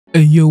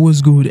Hey yo,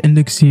 what's good?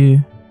 Andex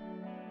here.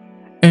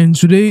 And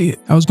today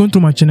I was going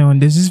through my channel and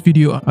there's this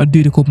video I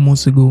did a couple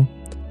months ago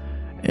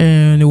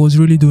and it was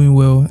really doing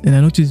well, and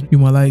I noticed you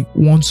might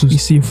want to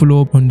see a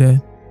follow-up on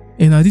that.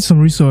 And I did some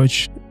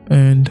research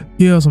and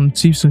here are some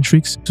tips and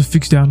tricks to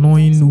fix the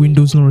annoying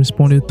Windows not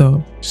responded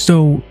tab.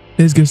 So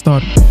let's get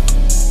started.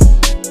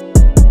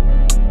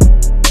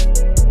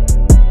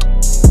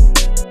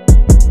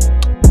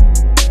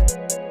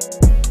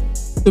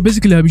 So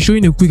basically I'll be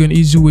showing a quick and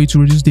easy way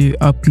to reduce the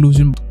app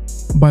closing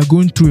by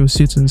going through your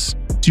settings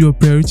to your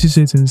priority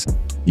settings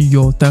in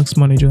your task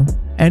manager.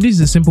 And this is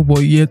a simple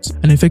but yet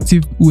an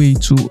effective way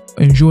to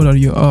ensure that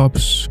your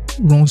apps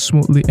run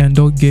smoothly and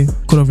don't get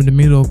caught up in the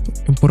middle of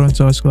important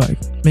tasks like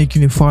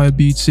making a file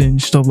beats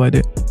and stuff like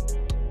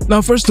that. Now,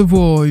 first of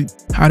all,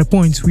 at a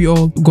point we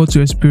all got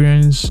to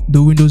experience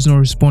the Windows not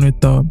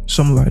responded tab,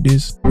 something like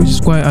this, which is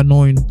quite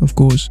annoying. Of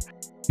course,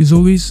 it's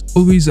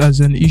always as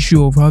an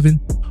issue of having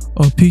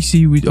a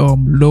PC with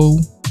low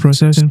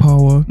processing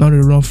power, not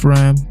enough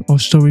RAM or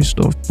storage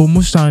stuff. But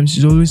most times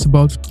it's always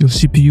about your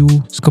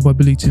CPU's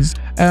capabilities.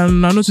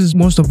 And I noticed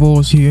most of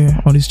us here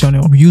on this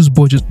channel we use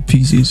budget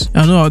PCs.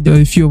 I know there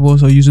are a few of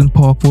us are using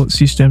powerful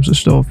systems and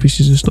stuff,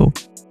 PCs and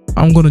stuff.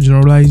 I'm gonna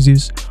generalize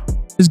this.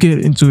 Let's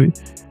get into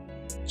it.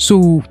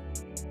 So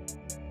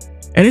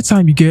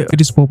anytime you get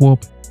this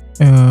pop-up,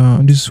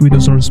 this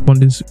Windows not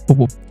responding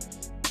pop-up,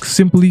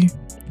 simply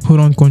hold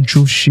on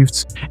Control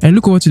Shift and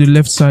look over to the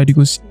left side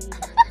because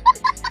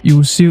you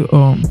will see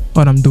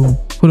what I'm doing.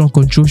 Hold on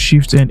Control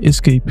Shift and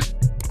Escape,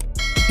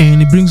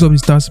 and it brings up the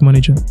task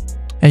manager,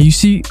 and you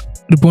see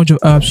the bunch of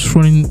apps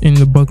running in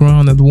the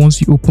background and the ones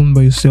you open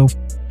by yourself.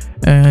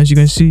 And as you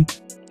can see,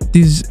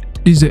 this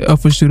is the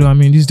Alpha Studio. I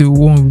mean, this is the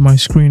one with my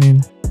screen in.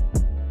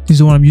 This is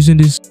the one I'm using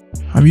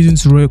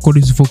to record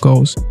these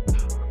vocals,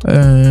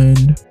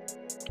 and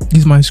this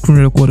is my screen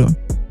recorder,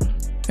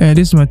 and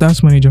this is my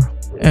task manager,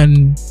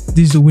 and this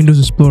is the Windows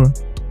Explorer.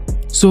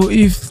 So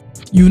if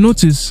you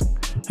notice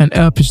an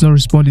app is not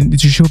responding,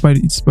 it will show by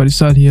the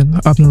side here,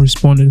 app not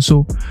responding.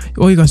 So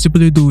all you can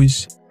simply do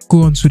is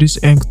go onto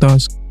this end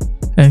task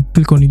and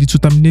click on it to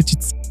terminate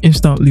it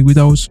instantly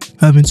without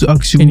having to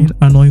ask you any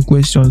annoying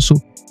questions. So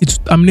it's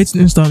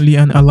terminating instantly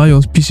and allow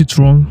your PC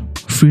to run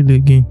freely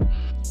again.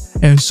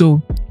 And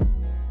so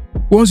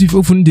once you've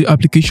opened the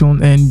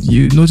application and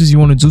you notice you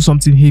want to do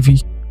something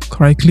heavy,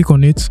 right click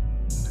on it,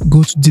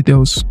 go to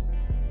details,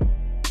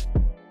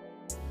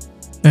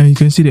 and you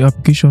can see the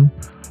application.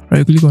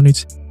 Right click on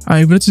it.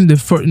 I've noticed in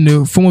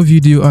the former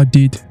video I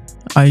did,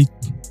 I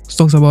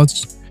talked about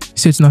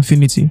setting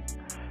affinity,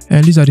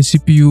 and these are the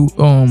CPU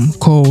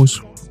cores,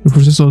 the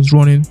processors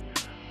running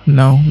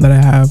now that I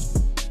have.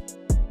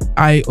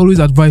 I always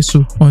advise to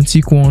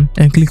untick one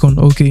and click on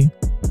OK.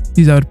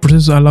 These are the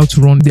processors allowed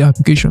to run the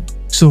application.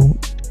 So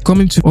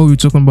coming to what we're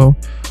talking about,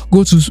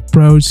 go to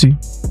priority,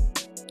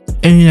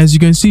 and as you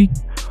can see,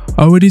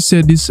 I already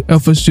set this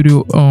Alpha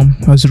Studio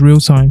as real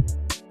time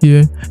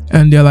here,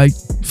 and there are like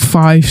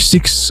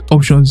 5-6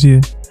 options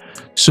here.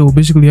 So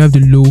basically you have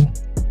the low,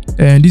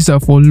 and these are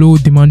for low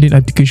demanding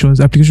applications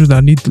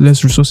that need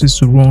less resources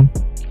to run.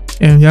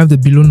 And you have the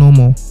below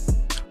normal,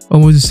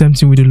 almost the same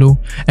thing with the low.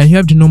 And you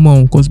have the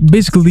normal, because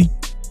basically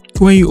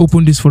when you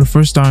open this for the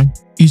first time,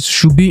 it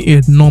should be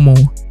a normal,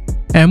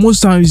 and most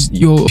times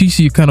your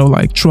PC kind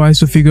of tries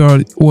to figure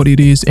out what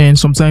it is, and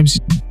sometimes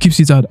it keeps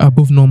it at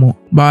above normal.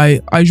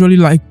 But I usually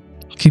like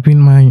keeping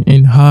mine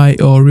in high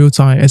or real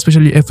time,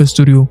 especially FL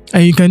Studio.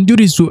 And you can do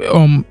this to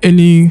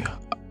any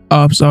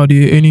apps out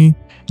there, any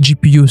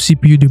GPU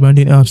CPU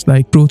demanding apps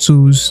like Pro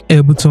Tools,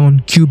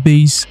 Ableton,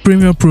 Cubase,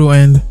 Premiere Pro,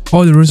 and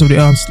all the rest of the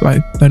apps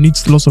that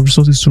needs lots of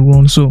resources to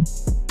run. So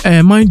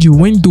mind you,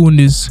 when doing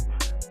this,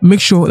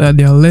 make sure that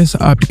there are less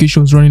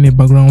applications running in the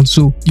background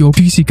so your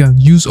PC can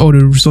use all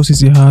the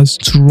resources it has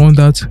to run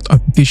that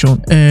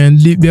application, and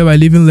thereby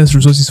leaving less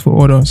resources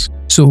for others.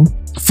 So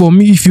for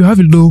me, if you have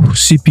a low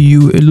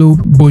CPU, a low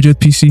budget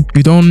PC,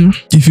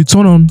 if you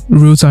turn on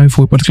real time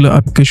for a particular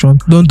application,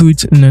 don't do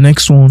it in the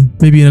next one.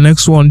 Maybe in the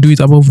next one, do it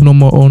above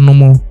normal or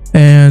normal.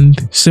 And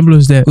simple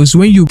as that. Because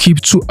when you keep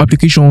two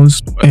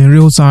applications in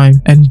real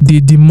time and they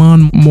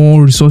demand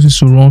more resources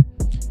to run,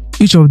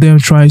 each of them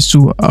tries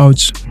to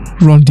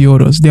outrun the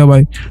others,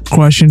 thereby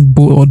crashing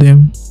both of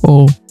them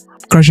or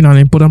crashing an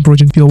important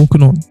project you're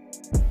working on.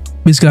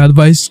 Basically, I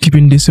advise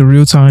keeping this in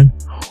real time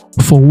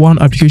for one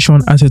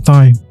application at a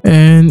time.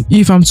 And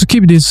if I'm to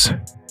keep this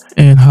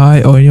in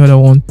high or any other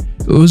one,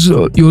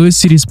 you always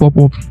see this pop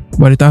up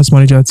by the task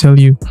manager tell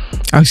you,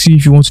 ask you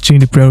if you want to change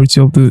the priority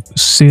of the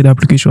said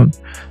application.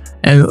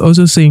 And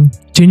also saying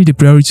changing the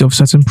priority of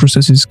certain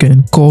processes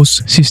can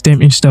cause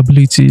system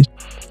instability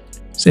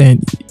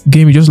and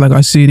gaming, just like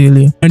I said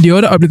earlier. And the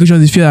other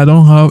applications, if I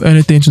don't have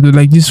anything to do,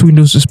 like this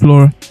Windows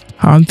Explorer,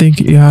 I don't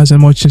think it has as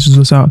much chance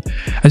to do out.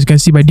 As you can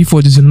see, by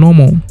default it's a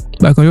normal.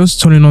 I can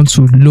just turn it on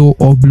to low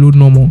or below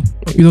normal.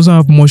 It doesn't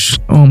have much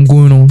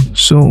going on.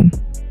 So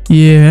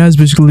yeah, that's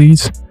basically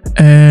it.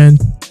 And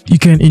you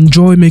can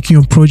enjoy making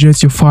your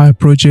projects, your file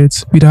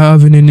projects, without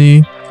having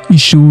any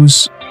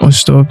issues or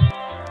stuff.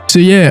 So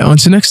yeah,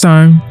 until next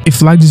time,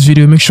 if you like this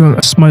video, make sure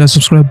to smash that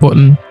subscribe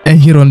button and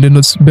hit on the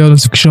bell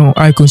notification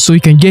icon so you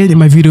can get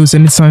my videos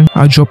anytime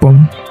I drop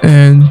them.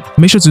 And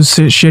make sure to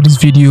share this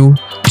video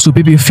so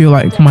people feel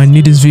like might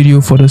need this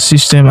video for the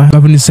system. I'm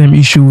having the same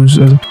issues.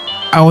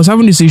 I was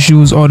having these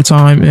issues all the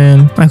time,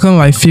 and I kind of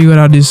like figured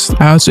out this.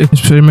 I had to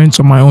experiment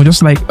on my own,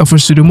 just like FL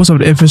Studio. Most of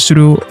the FL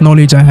Studio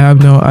knowledge I have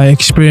now, I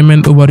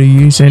experiment over the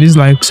years, and it's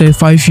like say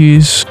 5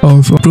 years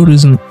of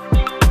producing.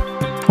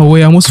 Oh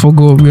wait, I almost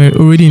forgot, we're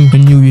already in the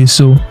new year,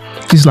 so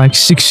it's like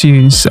 6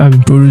 years I've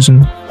been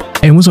producing.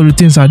 And most of the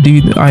things I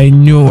did, I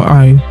know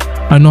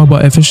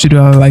about FL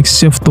Studio are like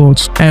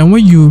self-taught. And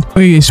when you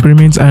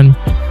experiment and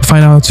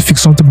find out how to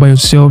fix something by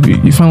yourself,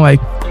 you find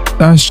like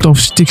that stuff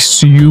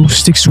sticks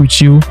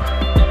with you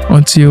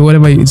until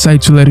whatever you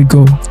decide to let it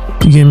go.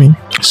 You get me?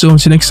 So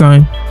until next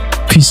time,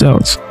 peace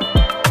out.